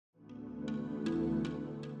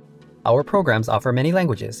Our programs offer many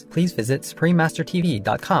languages. Please visit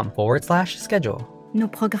suprememastertv.com/schedule. Nos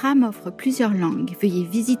programmes offrent plusieurs langues. Veuillez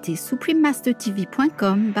visiter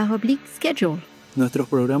suprememastertv.com/schedule. Nuestros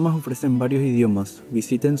programas ofrecen varios idiomas.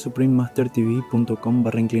 Visiten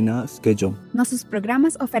suprememastertv.com/schedule. Nossos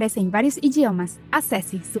programas oferecem vários idiomas.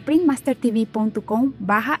 Acesse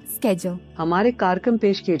suprememastertv.com/schedule. हमारे कार्यक्रम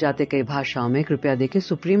पेश किए जाते कई भाषाओं में कृपया देखें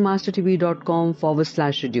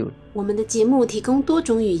suprememastertv.com/schedule. 我们的节目提供多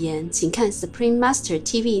种语言，请看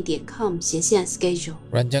suprememastertv.com/schedule.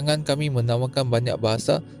 Rancangan kami menawarkan banyak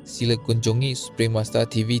bahasa. Sila kunjungi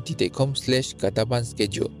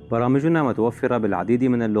suprememastertv.com/kataban-schedule. برامجنا متوفرة بالعديد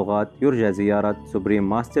من اللغات. يرجى زيارة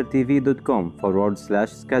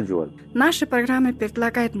suprememastertv.com/schedule. Наши программы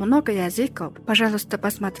предлагают много языков. Пожалуйста,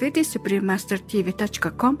 посмотрите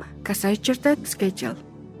suprememastertv.com/schedule.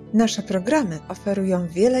 Nasze programy oferują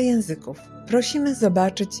wiele języków. Prosimy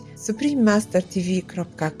zobaczyć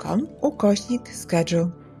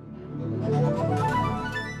suprememastertv.com/schedule.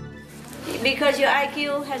 Because your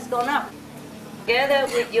IQ has gone up, together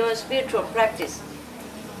with your spiritual practice,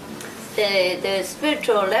 the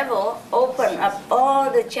spiritual level open up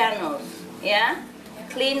all the channels, yeah?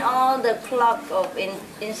 Clean all the clog of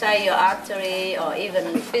inside your artery or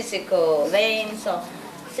even physical veins, or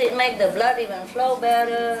make the blood even flow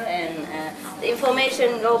better and the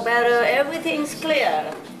information go better. Everything's clear.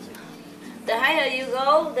 The higher you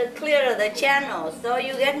go, the clearer the channels, so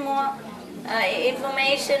you get more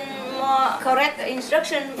information, more correct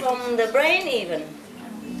instruction from the brain even.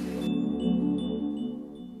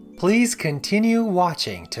 Please continue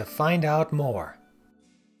watching to find out more.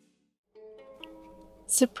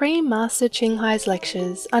 Supreme Master Ching Hai's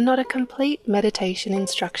lectures are not a complete meditation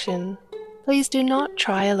instruction. Please do not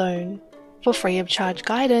try alone. For free of charge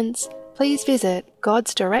guidance, please visit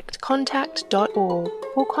godsdirectcontact.org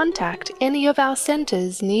or contact any of our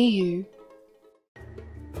centers near you.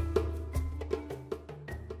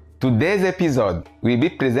 Today's episode will be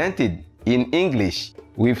presented in English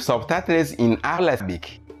with subtitles in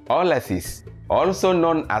Arabic, Aulisis, also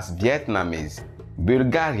known as Vietnamese,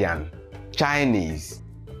 Bulgarian, Chinese,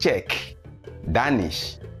 Czech,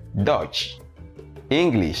 Danish, Dutch,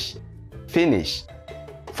 English, Finnish,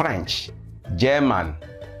 French, German,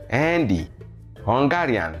 Hindi,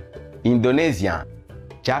 Hungarian, Indonesian,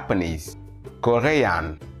 Japanese,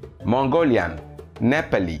 Korean, Mongolian,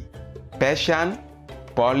 Nepali, Persian,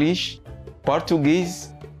 Polish, Portuguese,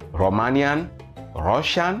 Romanian,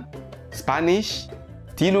 Russian, Spanish,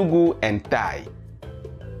 Telugu, and Thai.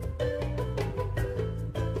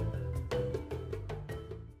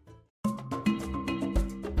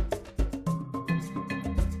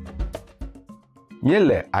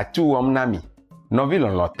 Nyele atu wom nami, novi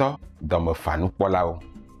loloto dome fanu polao.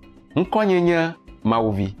 Nkonyenye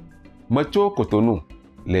mauvi, mecho kotonu,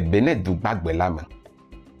 le bene du gbagbe lame.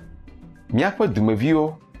 Miaƒe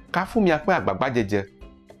dumeviwo kafu miaƒe agbagbadzedze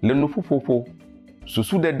le nuƒoƒoƒo,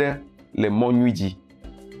 susudede le mɔ nyui dzi.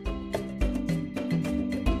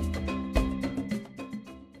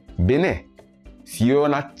 Benin, si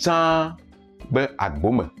yɔna tsã be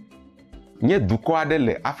agbome, nye dukɔ aɖe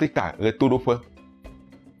le Afrika ɣetoɖoƒe.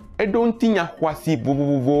 Eɖo ŋutinya xɔasi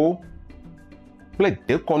vovovowo kple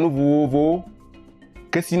dekɔnu vovovowo,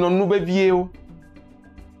 kesinɔnu veviewo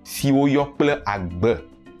siwo yɔ kple agbe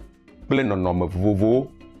kple nɔnɔme vovovowo.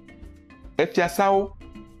 Efiasawo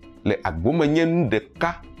le agbome nye nu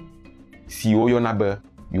ɖeka siwo yɔna be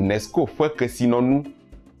UNESCO ƒe kesinɔnu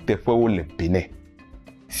teƒewo le Benin.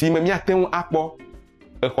 Si me miate ŋu akpɔ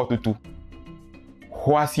exɔtutu,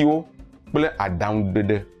 xɔasiwo kple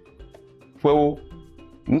aɖaŋuɖeɖe ƒewo,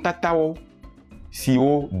 nutatawo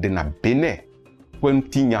siwo ɖena Benin ƒe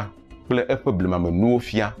ŋutinya kple eƒe blemamenuwo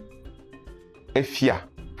fia. Efia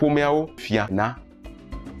ƒomeawo fia na.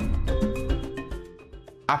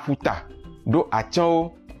 Aƒuta ɖo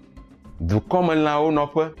atsɔwo, dukɔmelãwo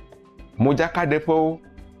nɔƒe, modzakaɖeƒewo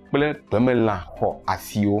kple gbemelã xɔ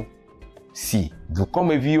asiwo si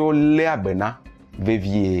dukɔmeviwo léa bena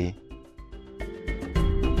vevie.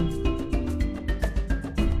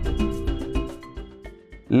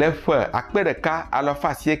 Le ƒe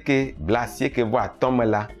 1995 me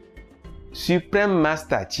la, Supreme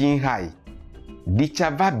Master Ching Hai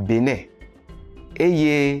ɖitsa va Benin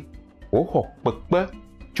eye wòxɔ kpekpe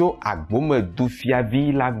tso agbomedu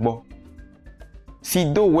fiavi la gbɔ, si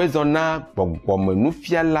do wezɔ na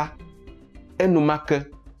gbɔgbɔmenufiala enumake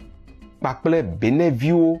kpakple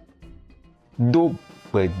Beninviwo do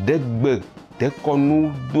gbedegbe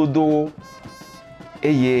dekɔnu dodowo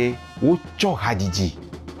eye wotsɔ hadzidzi,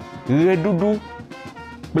 ɣeɖuɖu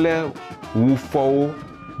kple wufɔwo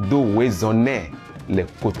do wezɔ nɛ le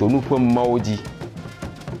Kotonu ƒe mɔwo dzi.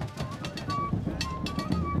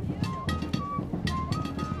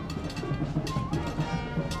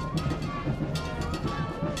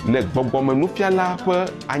 le gbɔgbɔme nufiala ƒe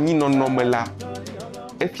anyinɔnɔ la,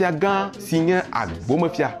 efia gã si nye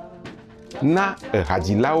agbomefia na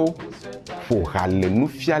ehadzilawo ƒo ha le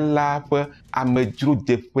nufiala ƒe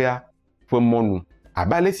amedzrodeƒea ƒe mɔnu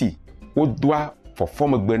abe ale si wodoa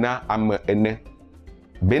fɔfɔmegbe na ame ene.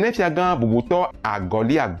 Benefia gã bubutɔ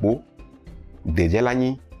agɔli agbo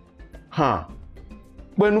dedzilanyi hã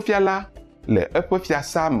kpe nufiala le eƒe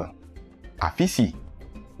fiasa me afi si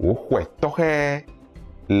woxɔe tɔxɛ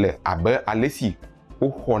le abe ale si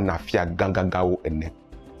woxɔna fia gãgãgãwo ene.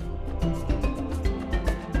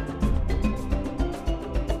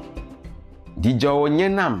 Dzidzɔwo nye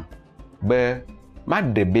nam be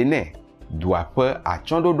maɖe be nɛ dua ƒe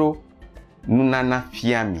atsyɔ̃ɖoɖo nunana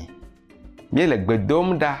fia mi. Míele gbe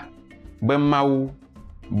dom ɖa be Mawu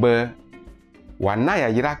be wòana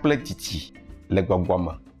yayra kple tsitsi le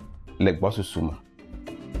gbɔgbɔme le gbɔsusu me.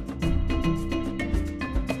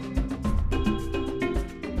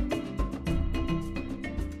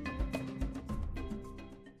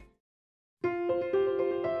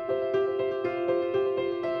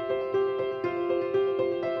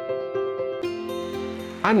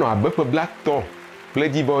 Anɔ abe ƒe blatɔ kple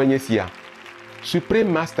dzivɔwoe nye sia.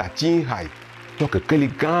 Supreme Master清海tsɔ kekeli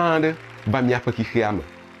gã aɖe va míaƒe xixea me.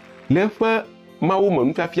 Le eƒe Mawu me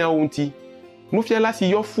nufiafiawo ŋuti, nufiala si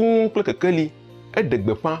yɔ fũu kple kekeli eɖe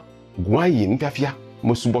gbeƒã gũayi nufiafia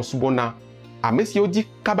me subɔsubɔ na ame siwo di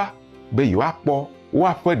kaba be yewoakpɔ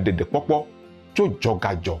woaƒe ɖeɖekpɔkpɔ tso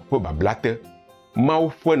dzɔgadzɔ ƒe babla te.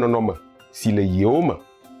 Mawu ƒe nɔnɔme si le yewo me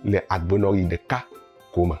le agbenɔɣi ɖeka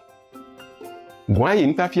ko me. Gũayi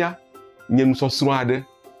nufiafia nye nusɔsrɔ̃ aɖe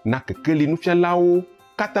na kekeli nufialawo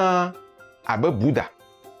katã abe Buddha,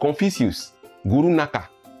 Confucius, Guru Naka,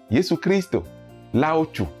 Yesu Kristo, Lao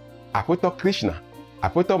Tzu, Aƒetɔ Krishna,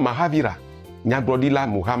 Aƒetɔ Mahavira, Nyagblɔɖila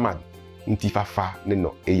Muhammad, ŋutifafa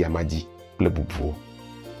nenɔ eyama dzi kple bubuwo.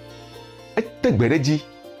 Ete gbe ɖe dzi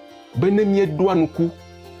be ne míeɖoa ŋku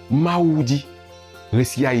Mawu dzi ɣe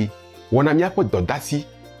sia ɣi wɔna míaƒe dɔdasi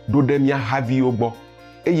ɖo ɖe mía haviwo gbɔ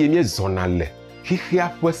eye míezɔna le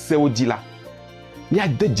xixea ƒe sewo dzi la,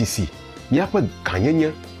 míade dzesi míaƒe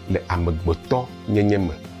gãnyenye le amegbetɔ nyenye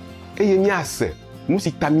me eye míase nu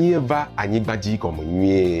si ta míeva anyigba dzi gɔme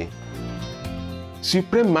nyuie.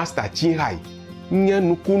 Supreme Master清海nye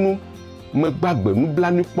nukunu megbagbe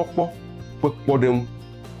nublanukpɔkpɔ ƒe kpɔɖeŋu.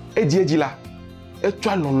 Edzi la,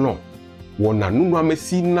 etsɔa lɔlɔ̃ wɔna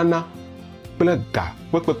nunɔamesi nunana kple ga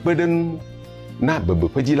ƒe kpekpeɖeŋu na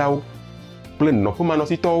bebeƒedzilawo kple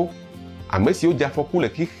nɔƒemanɔsitɔwo, ame siwo dze afɔku le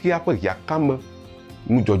xixea ƒe hiãkame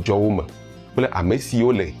nudzɔdzɔwo me kple ame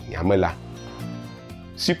siwo le hiãme la.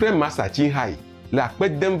 Supreme Master清海le akpe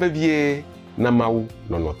dem vevie na Mawu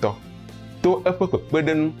lɔlɔ̃tɔ to eƒe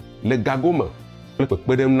kpekpeɖeŋu le gago me kple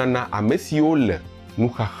kpekpeɖeŋu nana ame siwo le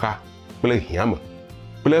nuxaxa kple hiãme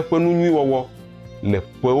kple eƒe nu nyui wɔwɔ le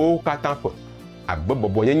ƒewo katã ƒe abe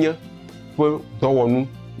bɔbɔnyenye ƒe dɔwɔnu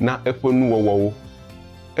na eƒe nuwɔwɔwo,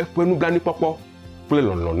 eƒe nublanuikpɔkpɔ kple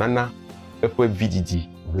lɔlɔ̃nana eƒe vidzidzi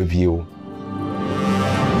veviewo.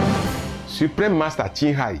 Supreme Master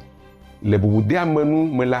清海le bubudea menu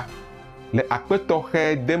me la le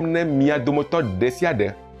akpetɔxe dem ne mia dometɔ ɖe sia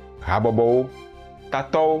ɖe, habɔbɔwo,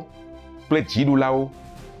 tatɔwo kple dziɖulawo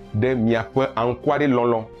ɖe miaƒe aŋkua ɖe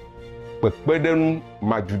lɔlɔ̃, kpekpeɖeŋu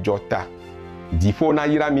madzudzɔ ta. Dziƒo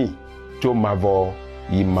nayra mi tso mavɔ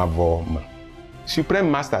yi mavɔ me. Supreme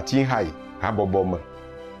Master清海habɔbɔ me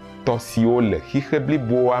tɔ siwo le xixe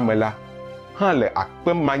bliboa me la hã le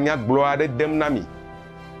akpe manyagblɔ aɖe dem na mi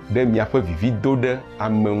ɖe miaƒe vivido ɖe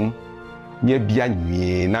ame ŋu miebia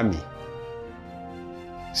nyuie na mi.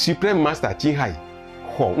 Supreme Master清海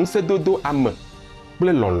xɔ ŋusẽdodo ame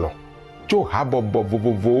kple lɔlɔ̃ tso habɔbɔ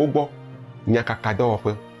vovovowo gbɔ, nyakaka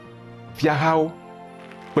dɔwɔƒe, fiahawo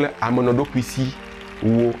kple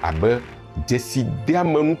amenɔɖokuisiwo abe dzesi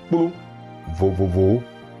deamenukplu vovovowo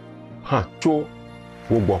hã tso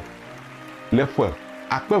wo gbɔ. Le ƒe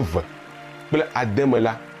 2006 me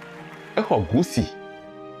la, exɔ gusi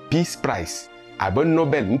Peace Prize abe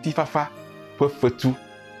Nobel ŋutifafa ƒe fetu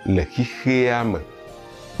le xixea me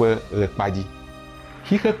ƒe ɣekpadzi.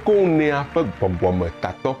 Xixe konea ƒe gbɔgbɔme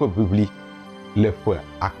tatɔ ƒe ʋiʋli le ƒe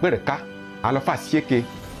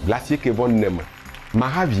 1994 me.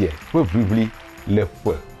 Mahavir ƒe ʋiʋli le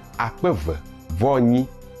ƒe 2008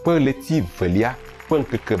 ƒe leti velia ƒe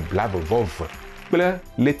ŋkeke 22 kple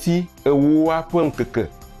leti ewoa ƒe ŋkeke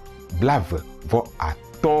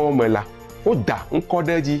 25 me la, woda ŋkɔ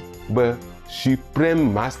ɖe edzi be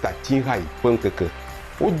Supreme Master清海ƒe ŋkeke.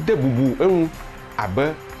 Wode bubu eŋu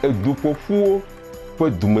abe eduƒoƒuwo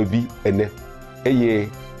ƒe dumevi ene eye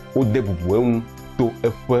wode bubu eŋu to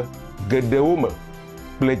eƒe geɖewo me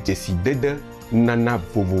kple dzesidede nana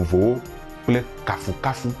vovovowo kple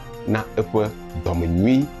kafukafu na eƒe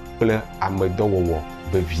dɔmenyui kple amedɔwɔwɔ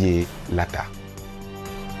vevie la ta.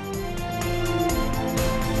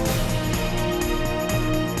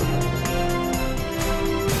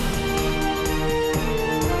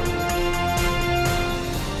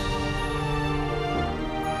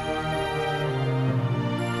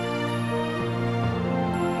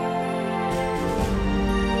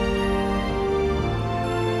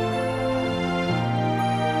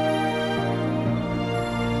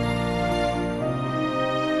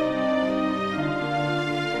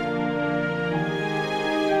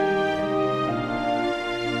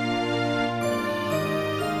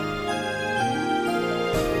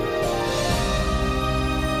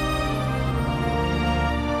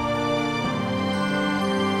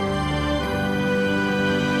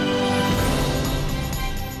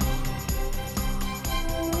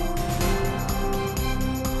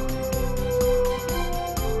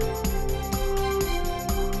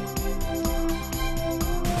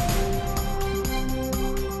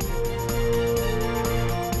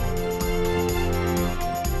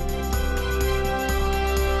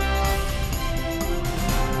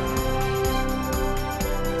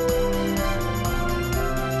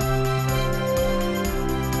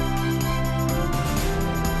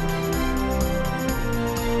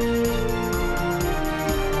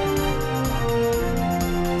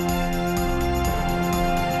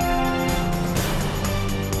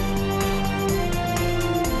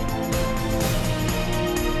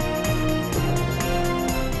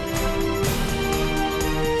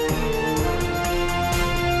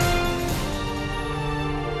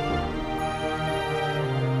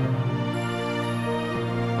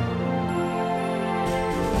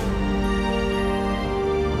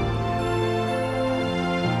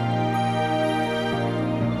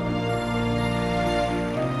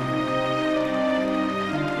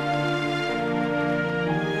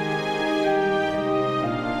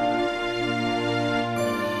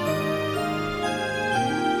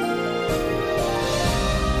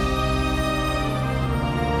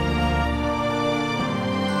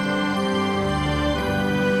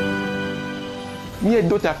 Mie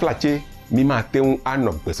do ta flatche mi ma te ŋu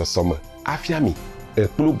anɔ gbesɔsɔ me afia mi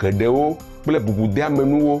ekplu geɖewo kple bubude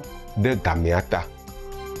amenuwo ɖe gamea ta.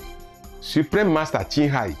 Supreme Master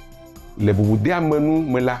Tsinghai le bubude amenu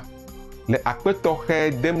me la le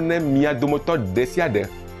akpetɔxe dem ne mia dometɔ ɖe sia ɖe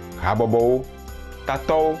habɔbɔwo,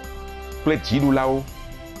 tatɔwo kple dziɖulawo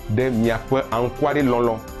ɖe miaƒe aŋkuaɖi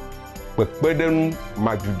lɔlɔ kpekpeɖeŋu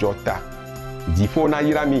madzudzɔ ta. Dziƒo na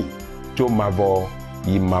yra mi tso mavɔ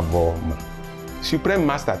yi mavɔ me. Supreme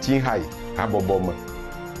Master Tsinghai habɔbɔ me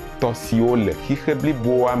tɔ siwo le xixe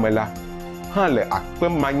bliboa me la hã le akpe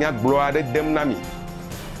manyagblɔ aɖe dem na mi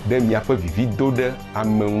ɖe miaƒe vivido ɖe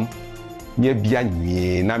ame ŋu. Miebia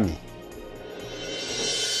nyuie na mi.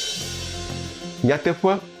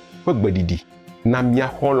 Nyateƒe ƒe gbeɖiɖi na mia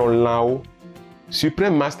xɔlɔlãwo.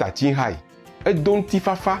 Supreme Master Tsinghai edo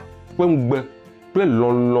ŋutifafa ƒe ŋugbe kple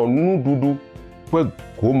lɔlɔ̃nuɖuɖu ƒe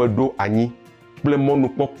gomeɖo anyi kple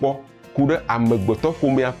mɔnukpɔkpɔ ku ɖe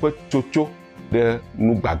amegbetɔƒomea ƒe tsotso ɖe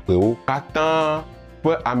nugbagbewo katã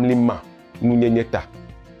ƒe amlima nunyenye ta.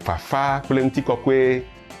 Fafa kple ŋutikɔkɔe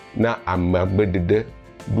na amagbeɖeɖe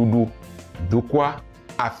ɖuɖu dukɔa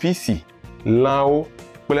afi si lãwo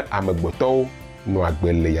kple amegbetɔwo nɔ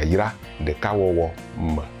agbe le yayra ɖekawɔwɔ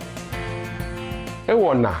me.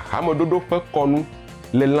 Ewɔna hameɖoɖo ƒe kɔnu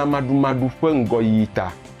le lãmaɖumaɖu ƒe ŋgɔyiyi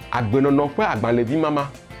ta. Agbenɔnɔ ƒe agbalẽvi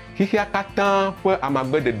mama xixia katã ƒe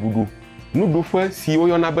amagbeɖeɖuɖu nuɖuƒe siwo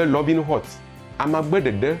yɔna be loving hot,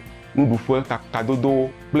 amagbeɖeɖe nuɖuƒe kakadodowo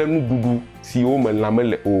kple nuɖuɖu siwo me lã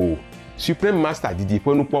mele o. Supreme Master didi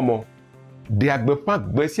ƒe nukpɔmɔ ɖea gbeƒã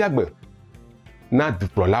gbe sia gbe na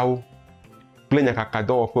dukplɔlawo kple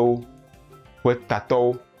nyakakadɔwɔƒewo ƒe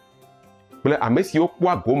tatɔwo kple ame siwo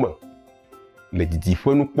kpɔa gome le didi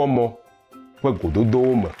ƒe nukpɔmɔ ƒe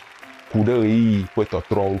gododowo me ku ɖe ɣeyiɣi ƒe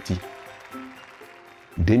tɔtrɔ ŋuti.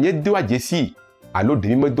 Ɖe miedoa dzesi alo ɖe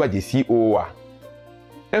mi medoa dzesi oa?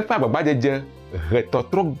 Eƒe agbagbadzedze he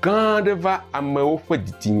tɔtrɔ gã aɖe va amewo ƒe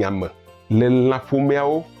dzitsinya me le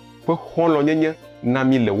lãƒomeawo ƒe xɔlɔ̃nyenye na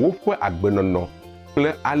mi le woƒe agbenɔnɔ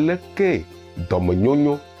kple aleke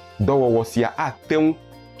dɔmenyonyo dɔwɔwɔ sia ate ŋu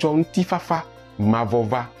tsɔ ŋutifafa mavɔ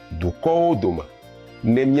va dukɔwo dome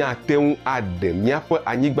ne miate ŋu aɖe míaƒe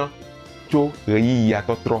anyigba tso ɣeyiɣia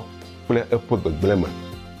tɔtrɔ kple eƒe gbegblẽ me.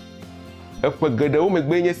 Eƒe geɖewo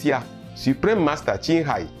megbe nye sia, Supreme Master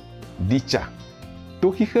Tsinghai ɖi tsa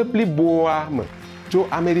to xixe bliboa me tso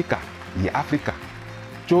Amerika yi Afrika,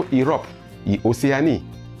 tso Europe yi Oceanie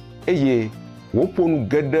eye woƒo nu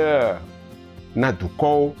geɖe na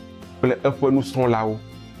dukɔwo kple eƒe nusrɔ̃lawo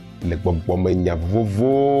le gbɔgbɔmenya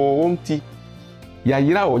vovovowo ŋuti.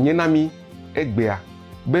 Yayra wònye na mí egbea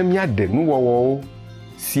be míaɖe nuwɔwɔwo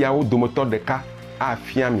siawo dometɔ ɖeka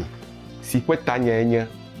afia mi si ƒe tanyae nye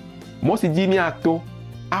mɔ si dzi míato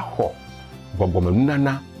axɔ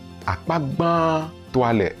gbɔgbɔmenunana akpa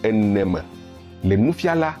gbãtɔa le ene me le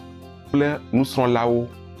nufiala kple nusrɔ̃lawo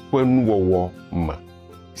ƒe nuwɔwɔ me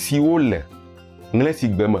siwo le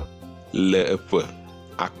ŋlẽsigbe me le eƒe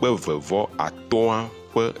 2025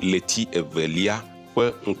 ƒe leti evelia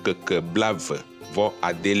ƒe ŋkeke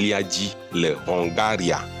 29 dzi le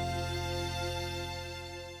Hungaria.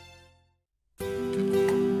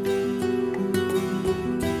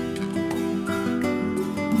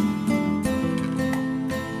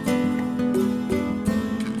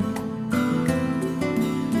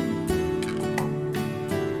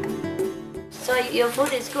 So your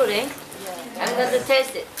food is good, eh? I'm going to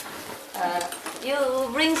taste it. You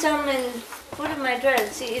bring some and put in my tray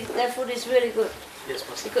and see if that food is really good. Yes,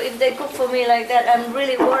 Pastor. Because if they cook for me like that, I'm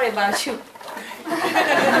really worried about you.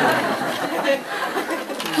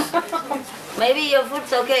 Maybe your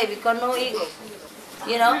food's okay because no ego.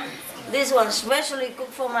 You know, this one specially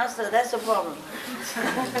cooked for master, that's the problem.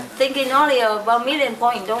 Thinking only about million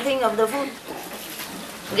point, don't think of the food.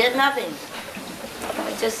 Get nothing.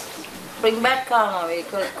 Just bring bad karma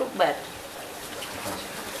because cook bad.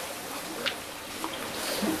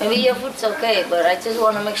 Maybe your food's okay, but I just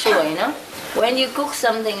want to make sure, you know. When you cook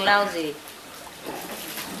something lousy,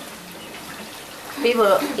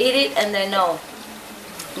 people eat it and they know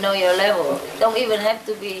your level. Don't even have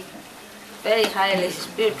to be very highly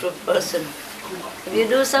spiritual person. If you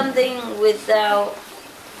do something without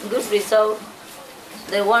good result,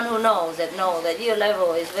 the one who knows that your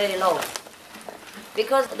level is very low.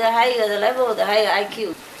 Because the higher the level, the higher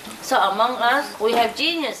IQ. So among us, we have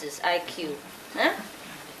geniuses IQ. Huh?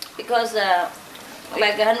 Because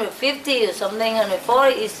like 150 or something,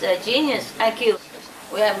 140 is a genius IQ.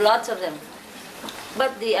 We have lots of them.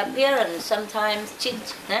 But the appearance sometimes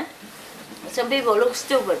cheats. Huh? Some people look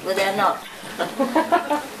stupid, but they're not.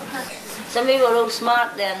 Some people look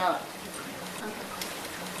smart, they're not.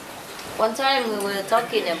 One time we were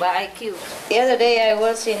talking about IQ. The other day I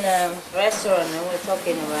was in a restaurant and we were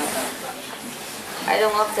talking about, I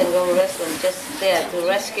don't often go to restaurants, just there to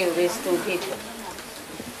rescue these two people.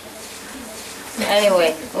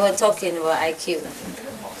 Anyway, we were talking about IQ.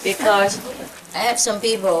 Because I have some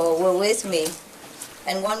people who were with me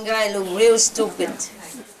and one guy looked real stupid.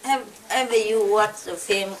 Have ever you watched a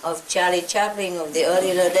film of Charlie Chaplin of the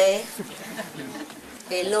earlier day?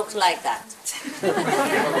 He looks like that.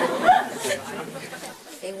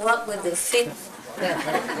 He walked with the feet,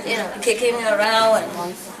 you know, kicking around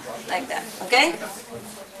and like that, okay?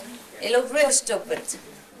 He looked real stupid.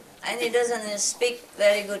 And he doesn't speak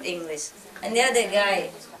very good English. And the other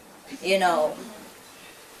guy, you know,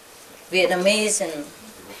 Vietnamese and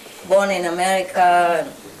born in America,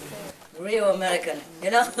 real American,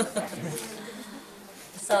 you know?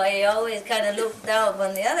 So he always kind of looked down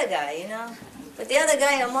on the other guy, you know? But the other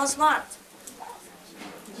guy are more smart.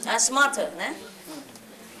 Smarter, eh?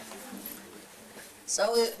 So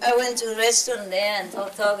I went to a restaurant there and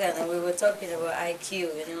talk, and we were talking about IQ,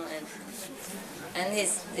 you know, and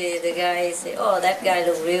the guy said, oh, that guy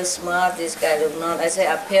look real smart, this guy look not. I say,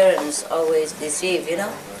 appearance always deceive, you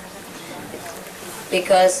know?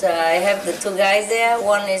 Because I have the two guys there,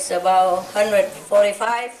 one is about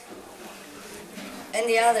 145, and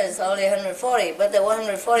the other is only 140, but the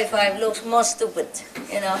 145 looks more stupid,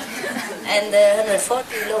 you know, and the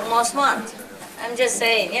 140 look more smart. I'm just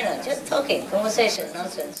saying, you know, just talking, conversation,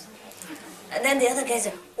 nonsense. And then the other guy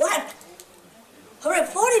said, what?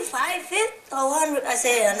 145, 50, or 100? I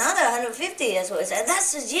say, another 150. That's what I said.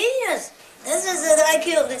 That's a genius. This is the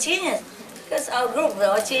IQ of the genius. Because our group,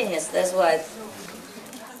 they're all genius. That's why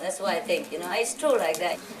I think, you know, it's true like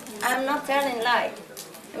that. I'm not telling lie.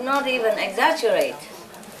 I'm not even exaggerate.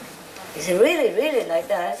 Is it really, really like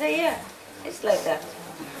that? I say, yeah, it's like that.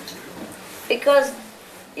 Because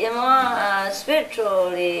the more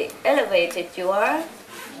spiritually elevated you are,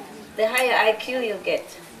 the higher IQ you get.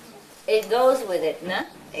 It goes with it, no?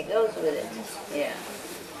 It goes with it, yeah.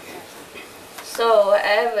 So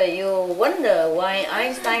whenever you wonder why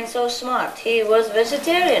Einstein's so smart, he was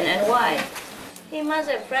vegetarian, and why? He must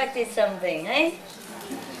have practiced something, eh?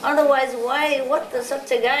 Otherwise, why, what does such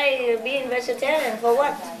a guy being vegetarian for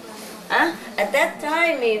what? Huh? At that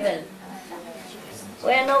time even,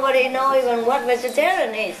 where nobody know even what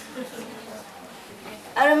vegetarian is.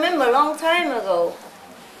 I remember a long time ago,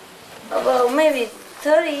 about maybe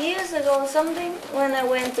 30 years ago or something, when I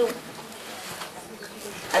went to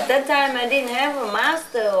At that time, I didn't have a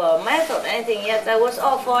master or method, anything yet. I was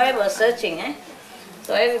all forever searching.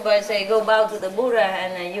 So everybody say, go bow to the Buddha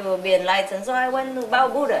and you will be enlightened. So I went to bow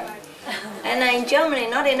Buddha. And in Germany,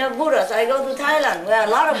 not enough Buddhas. So I go to Thailand, where a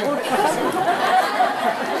lot of Buddhas.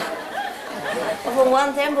 From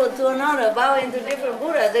one temple to another, bow into different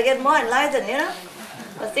Buddhas, they get more enlightened, you know?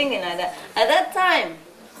 I was thinking like that. At that time,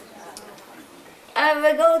 I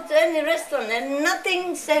would go to any restaurant and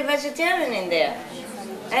nothing say vegetarian in there.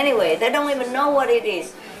 Anyway, they don't even know what it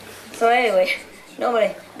is. So anyway,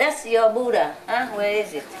 nobody, that's your Buddha, huh? Where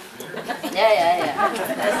is it? Yeah.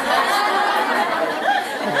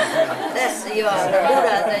 That's your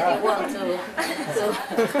Buddha that you want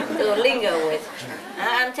to linger with.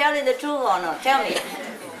 I'm telling the truth or not? Tell me.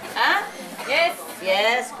 Huh? Yes.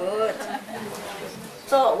 Yes, good.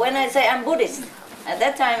 So when I say I'm Buddhist, at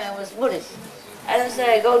that time I was Buddhist. I don't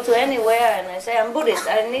say I go to anywhere and I say I'm Buddhist.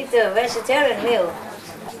 I need a vegetarian meal.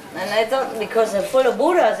 And I thought because they're full of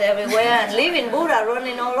Buddhas everywhere and living Buddha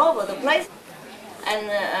running all over the place. And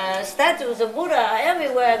statues of Buddha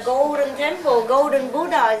everywhere, golden temple, golden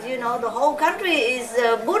Buddhas, you know, the whole country is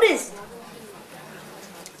Buddhist.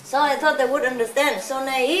 So I thought they would understand. So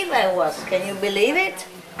naive I was. Can you believe it?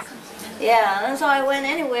 Yeah, and so I went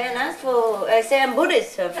anywhere and asked for, I say I'm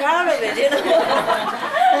Buddhist, I'm proud of it, you know.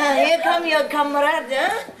 Here come your comrade,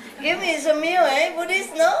 huh? Give me some meal, eh,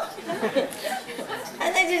 Buddhist, no?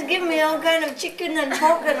 And they just give me all kind of chicken and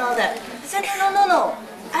pork and all that. I said, no,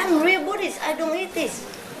 I'm real Buddhist, I don't eat this.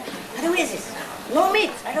 I don't eat this. No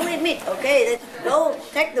meat, I don't eat meat. Okay, go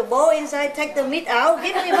take the bowl inside, take the meat out,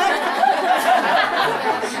 give me back.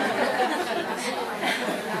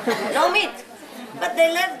 No meat. But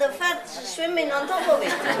they left the fat swimming on top of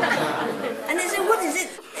it. And they said, what is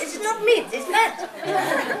it? It's not meat, it's fat.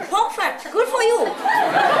 Pork fat, good for you.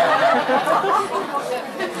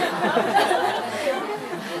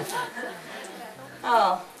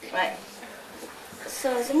 Oh, right.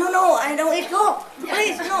 So I said, no, I don't eat pork.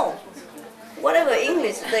 Please, no. Whatever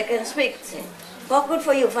English they can speak. Pork good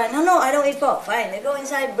for you, fine. No, I don't eat pork. Fine, they go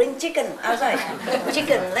inside, bring chicken outside.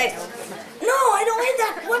 Chicken legs. No, I don't eat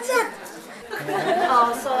that. What's that?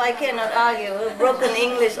 Oh, so I cannot argue. Broken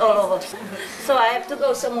English all over. So I have to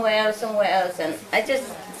go somewhere else, and I just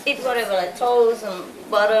eat whatever, like toast and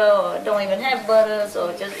butter, or don't even have butter,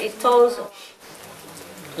 so just eat toast.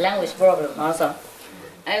 Language problem also.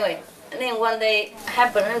 Anyway, and then one day I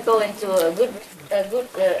happened to go into a good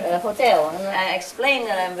hotel, and I explained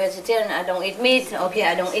that I'm vegetarian, I don't eat meat, okay,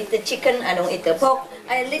 I don't eat the chicken, I don't eat the pork.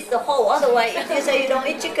 I list the whole, otherwise if you say you don't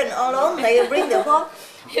eat chicken alone, they bring the pork.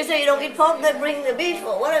 You say you don't eat pork, they bring the beef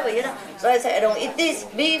or whatever, you know. So I say I don't eat this,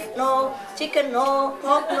 beef, no, chicken, no,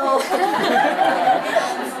 pork, no.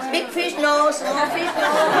 Big fish, no, small fish,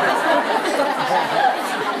 no.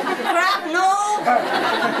 Crab, no. Crab,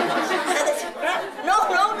 no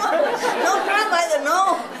crab either,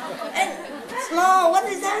 no. And small, what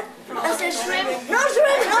is that? I said shrimp, no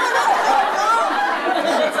shrimp, no.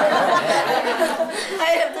 I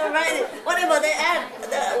have to write it. Whatever they add,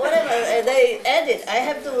 whatever they added, I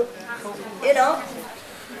have to, you know,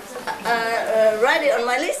 write it on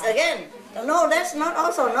my list again. No, that's not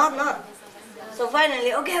also, not. So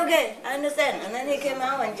finally, okay, I understand. And then he came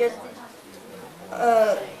out and just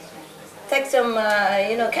take some,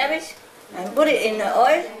 cabbage and put it in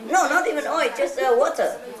oil. No, not even oil, just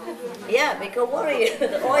water. Yeah, because worry,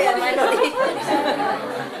 the oil I might not eat.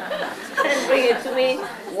 And bring it to me,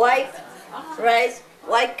 white rice,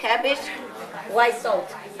 white cabbage, white salt.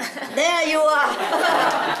 There you are.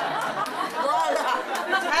 Voila.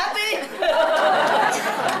 Happy?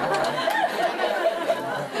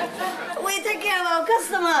 We take care of our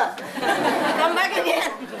customer. Come back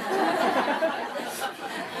again.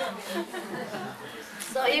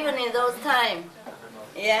 So even in those times,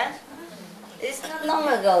 yeah, it's not long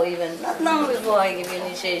ago even, not long before I give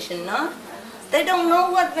initiation, no? They don't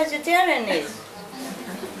know what vegetarian is.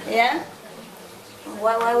 Yeah?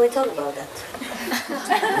 Why we talk about that?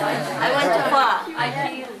 I went too far.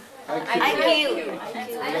 IQ.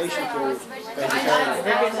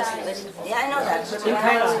 Yeah, I know that.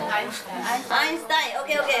 Einstein.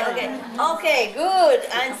 Okay, good.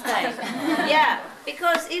 Einstein. Yeah,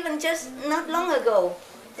 because even just not long ago,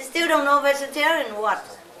 they still don't know vegetarian what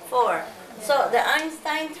for. So the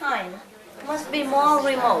Einstein time must be more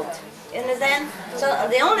remote. You understand? So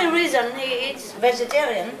the only reason he eats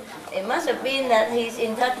vegetarian, it must have been that he's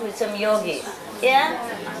in touch with some yogi, yeah?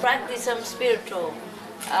 Practice some spiritual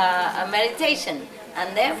meditation,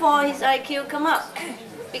 and therefore his IQ come up.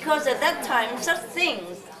 Because at that time, such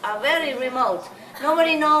things are very remote.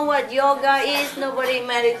 Nobody knows what yoga is, nobody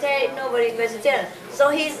meditate, nobody vegetarian. So So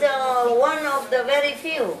he's one of the very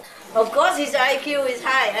few. Of course his IQ is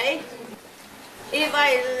high, eh? If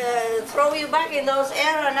I throw you back in those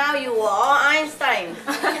eras now, you were all Einstein.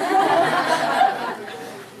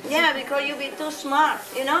 Yeah, because you be too smart,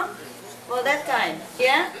 you know, for that time,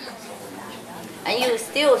 yeah? And you're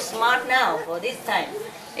still smart now for this time.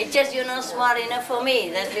 It's just you're not smart enough for me.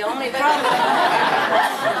 That's the only problem.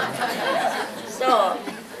 So,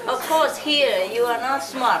 of course, here you are not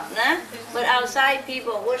smart, nah? But outside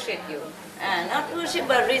people worship you. Not worship,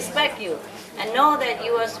 but respect you. And know that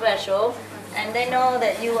you are special. And they know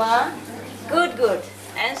that you are good,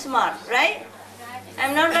 and smart, right?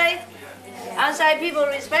 I'm not right? Outside people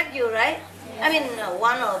respect you, right? I mean,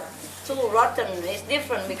 one or two rotten is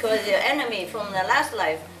different because you're enemy from the last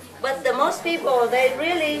life. But the most people, they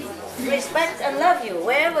really respect and love you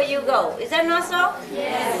wherever you go. Is that not so?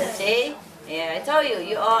 Yes. See? Yeah, I told you,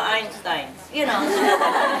 you are Einstein. You know,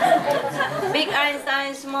 big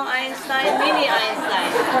Einstein, small Einstein, mini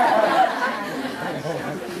Einstein.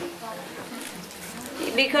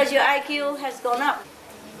 Because your IQ has gone up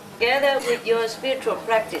together with your spiritual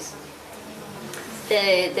practice.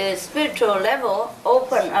 The spiritual level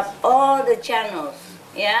open up all the channels,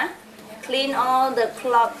 yeah? Clean all the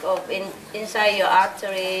clog of inside your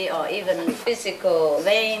artery or even physical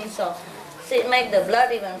veins, or make the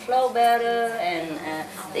blood even flow better and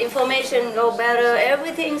the information go better.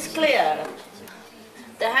 Everything's clear.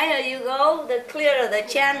 The higher you go, the clearer the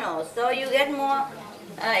channels, so you get more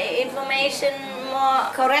information,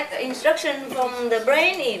 more correct instruction from the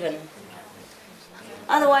brain even.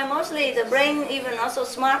 Otherwise, mostly the brain, even also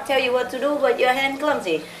smart, tell you what to do, but your hand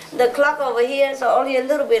clumsy. The clock over here, so only a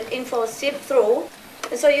little bit info seep through,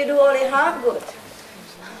 so you do only half good.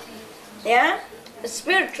 Yeah? The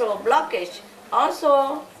spiritual blockage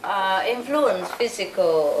also influence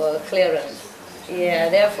physical clearance. Yeah,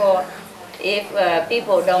 therefore, if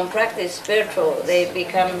people don't practice spiritual, they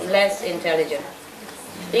become less intelligent.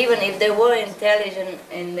 Even if they were intelligent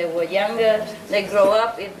and they were younger, they grow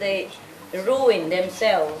up, if they ruin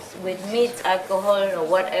themselves with meat, alcohol, or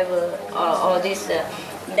whatever, or this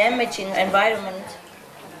damaging environment,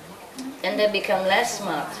 then they become less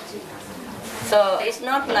smart. So it's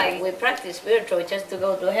not like we practice spiritual just to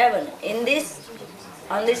go to heaven.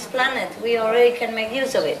 On this planet, we already can make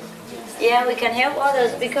use of it. Yeah, we can help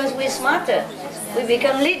others because we're smarter. We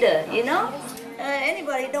become leader, you know?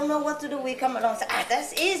 Anybody don't know what to do, we come along and say,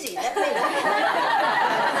 that's easy, that's easy.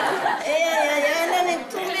 Yeah, and then in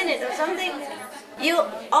 2 minutes or something, you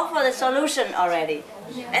offer the solution already.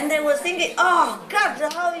 And they were thinking, oh God,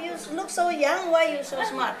 how you look so young, why are you so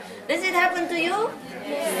smart? Does it happen to you?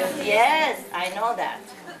 Yes, I know that.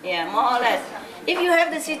 Yeah, more or less. If you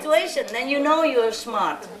have the situation, then you know you're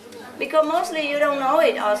smart. Because mostly you don't know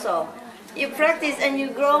it also. You practice and you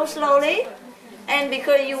grow slowly. And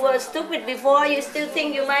because you were stupid before, you still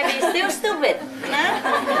think you might be still stupid.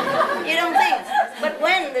 Huh? You don't think. But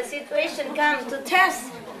when the situation comes to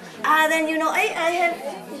test, then you know, hey, I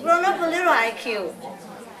have grown up a little IQ.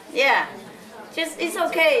 Yeah. Just, it's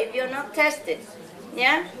okay if you're not tested.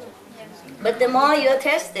 Yeah? But the more you're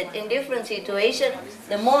tested in different situations,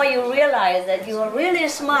 the more you realize that you are really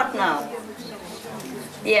smart now.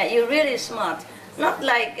 Yeah, you're really smart. Not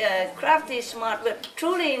like crafty smart, but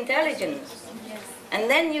truly intelligent. And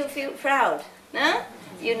then you feel proud. Huh?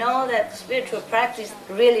 You know that spiritual practice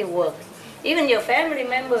really works. Even your family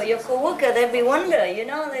member, your co-worker, they be wonder, you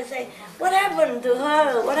know, they say, what happened to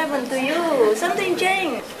her? What happened to you? Something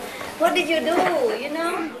changed. What did you do? You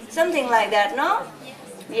know, something like that, no?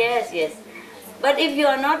 Yes, yes. But if you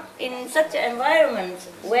are not in such an environment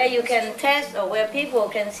where you can test or where people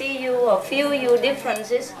can see you or feel your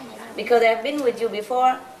differences because they have been with you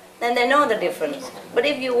before, then they know the difference. But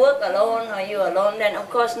if you work alone or you're alone, then of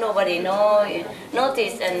course nobody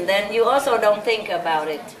notice, and then you also don't think about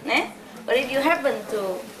it. Eh? But if you happen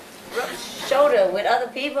to rub shoulder with other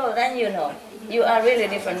people, then you know you are really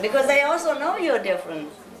different, because they also know you're different.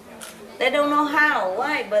 They don't know how,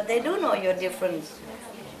 why, but they do know you're different.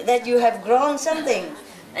 That you have grown something,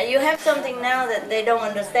 and you have something now that they don't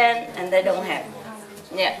understand and they don't have.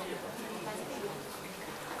 Yeah.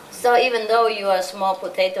 So even though you are small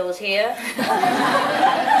potatoes here,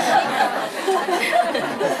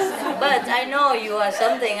 but I know you are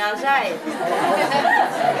something outside.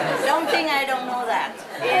 Don't think I don't know that.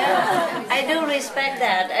 Yeah, I do respect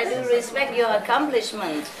that. I do respect your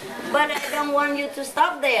accomplishment, but I don't want you to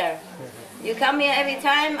stop there. You come here every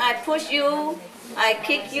time, I push you, I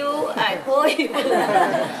kick you, I pull you,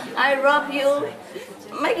 I rub you,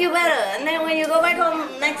 make you better. And then when you go back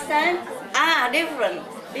home next time, different.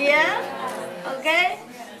 Yeah? Okay?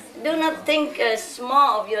 do not think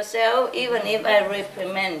small of yourself, even if I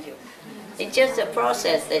reprimand you. It's just a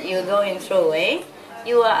process that you're going through, eh?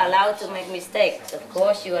 You are allowed to make mistakes. Of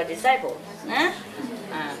course, you are a disciple. Huh?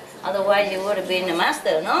 Otherwise, you would have been a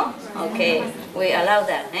master, no? Okay, we allow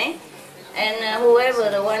that, eh? And whoever,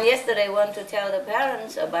 the one yesterday, want to tell the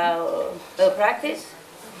parents about her practice,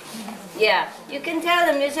 yeah, you can tell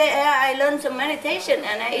them, you say, I learned some meditation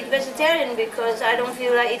and I eat vegetarian because I don't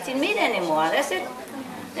feel like eating meat anymore. That's it.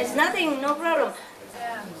 There's nothing, no problem.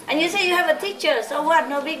 And you say you have a teacher, so what?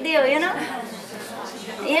 No big deal, you know?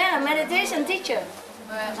 Yeah, meditation teacher.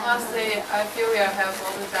 But mostly, I feel we are helpful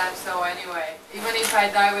all the time, so anyway, even if I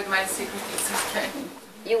die with my secret, it's okay.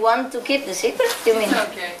 You want to keep the secret? You mean? It's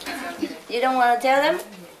okay. You don't want to tell them?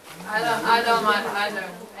 I don't mind either.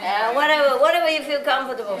 Whatever you feel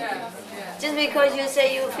comfortable. Yeah. Just because you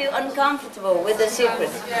say you feel uncomfortable with the secret.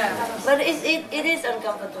 Yeah. But it is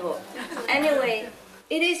uncomfortable. Anyway,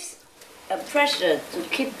 it is a pressure to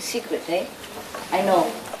keep the secret, eh? I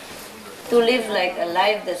know. To live like a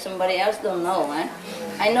life that somebody else don't know, eh?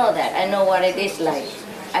 I know that. I know what it is like.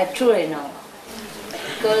 I truly know.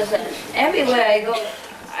 Because everywhere I go,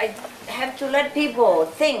 I have to let people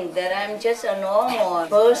think that I'm just a normal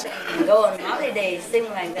person, go on holidays, things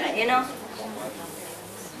like that, you know?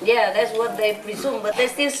 Yeah, that's what they presume, but they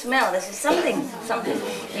still smell. They say something.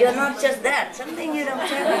 You're not just that. Something you don't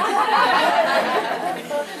tell.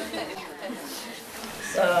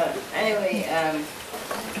 So anyway,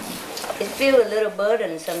 it feels a little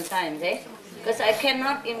burden sometimes, eh? Because I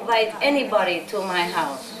cannot invite anybody to my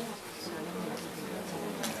house.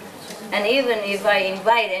 And even if I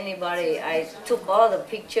invite anybody, I took all the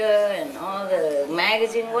picture and all the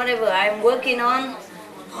magazine, whatever I'm working on,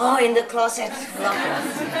 in the closet.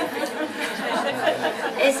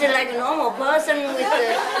 It's like a normal person with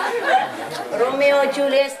the Romeo and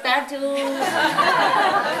Juliet tattoos,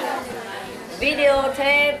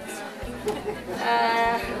 videotapes,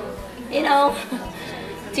 you know,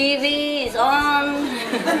 TV is on,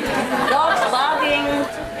 dogs barking.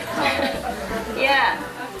 Yeah.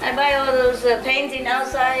 I buy all those painting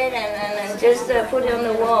outside and just put it on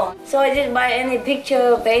the wall. So I just buy any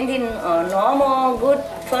picture, painting, normal, good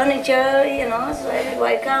furniture, you know, so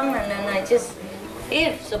everybody come and then I just,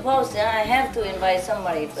 if suppose I have to invite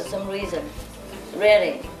somebody for some reason,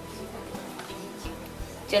 really,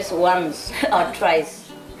 just once or twice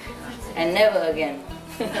and never again.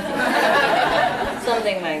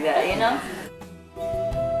 Something like that, you know?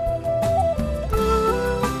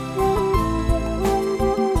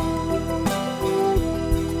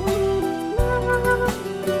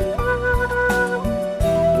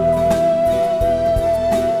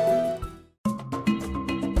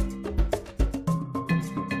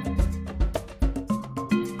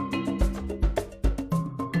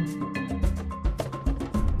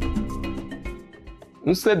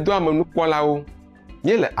 Nse do ame nukpɔlawo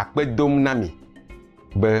nye le akpe dom na mi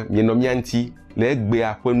be mienɔ mia ŋuti le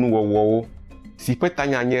egbea ƒe nuwɔwɔwo si ƒe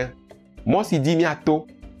tanya nye mɔ si di miato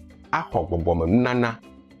axɔ gbɔgbɔme nunana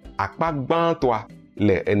akpa gbãtɔa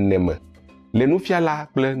le ene me le nufiala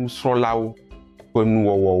kple nusrɔ̃lawo ƒe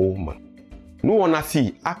nuwɔwɔwo me. Nuwɔna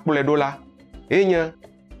si akplɔe ɖo la enye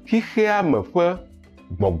xixea me ƒe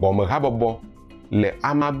gbɔgbɔme habɔbɔ le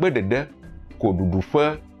amagbeɖeɖe koɖuɖu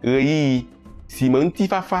ƒe ɣeyiɣi si me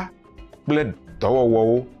ŋutifafa kple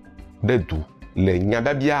dɔwɔwɔwo ɖe du le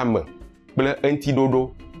nyabiabia me kple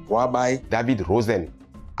eŋtiɖoɖo. Rabbi David Rosen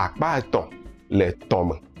akpa etɔ̃ le tɔ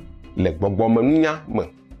me le gbɔgbɔme nunya me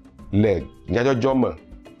le nyadzɔdzɔ me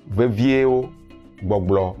veviewo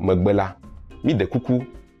gbɔgblɔ megbe la. Mi de kuku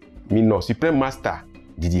minɔ Supreme Master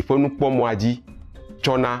didiƒe nukpɔmɔa dzi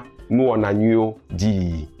tsɔna nuwɔna nyuiwo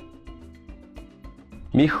dzi.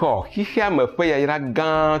 Mi xɔ xixea me ƒe yayra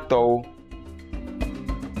gãtɔwo.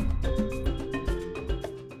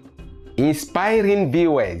 Inspiring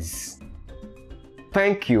viewers,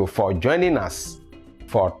 thank you for joining us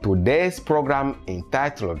for today's program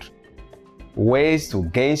entitled Ways to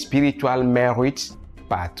Gain Spiritual Merit,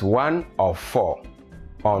 Part 1 of 4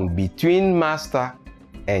 on Between Master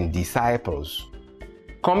and Disciples.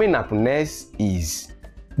 Coming up next is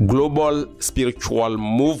Global Spiritual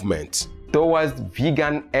Movement Towards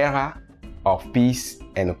Vegan Era of Peace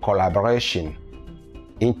and Collaboration.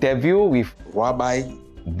 Interview with Rabbi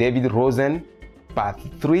David Rosen, Part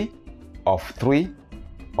 3 of 3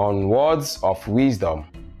 on Words of Wisdom,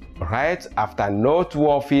 right after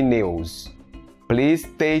noteworthy news. Please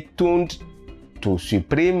stay tuned to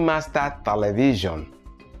Supreme Master Television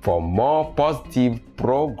for more positive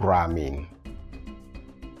programming.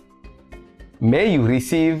 May you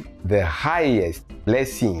receive the highest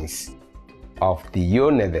blessings of the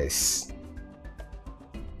universe.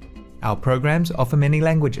 Our programs offer many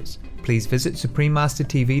languages. Please visit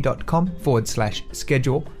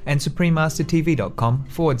suprememastertv.com/schedule and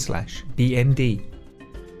suprememastertv.com/BMD.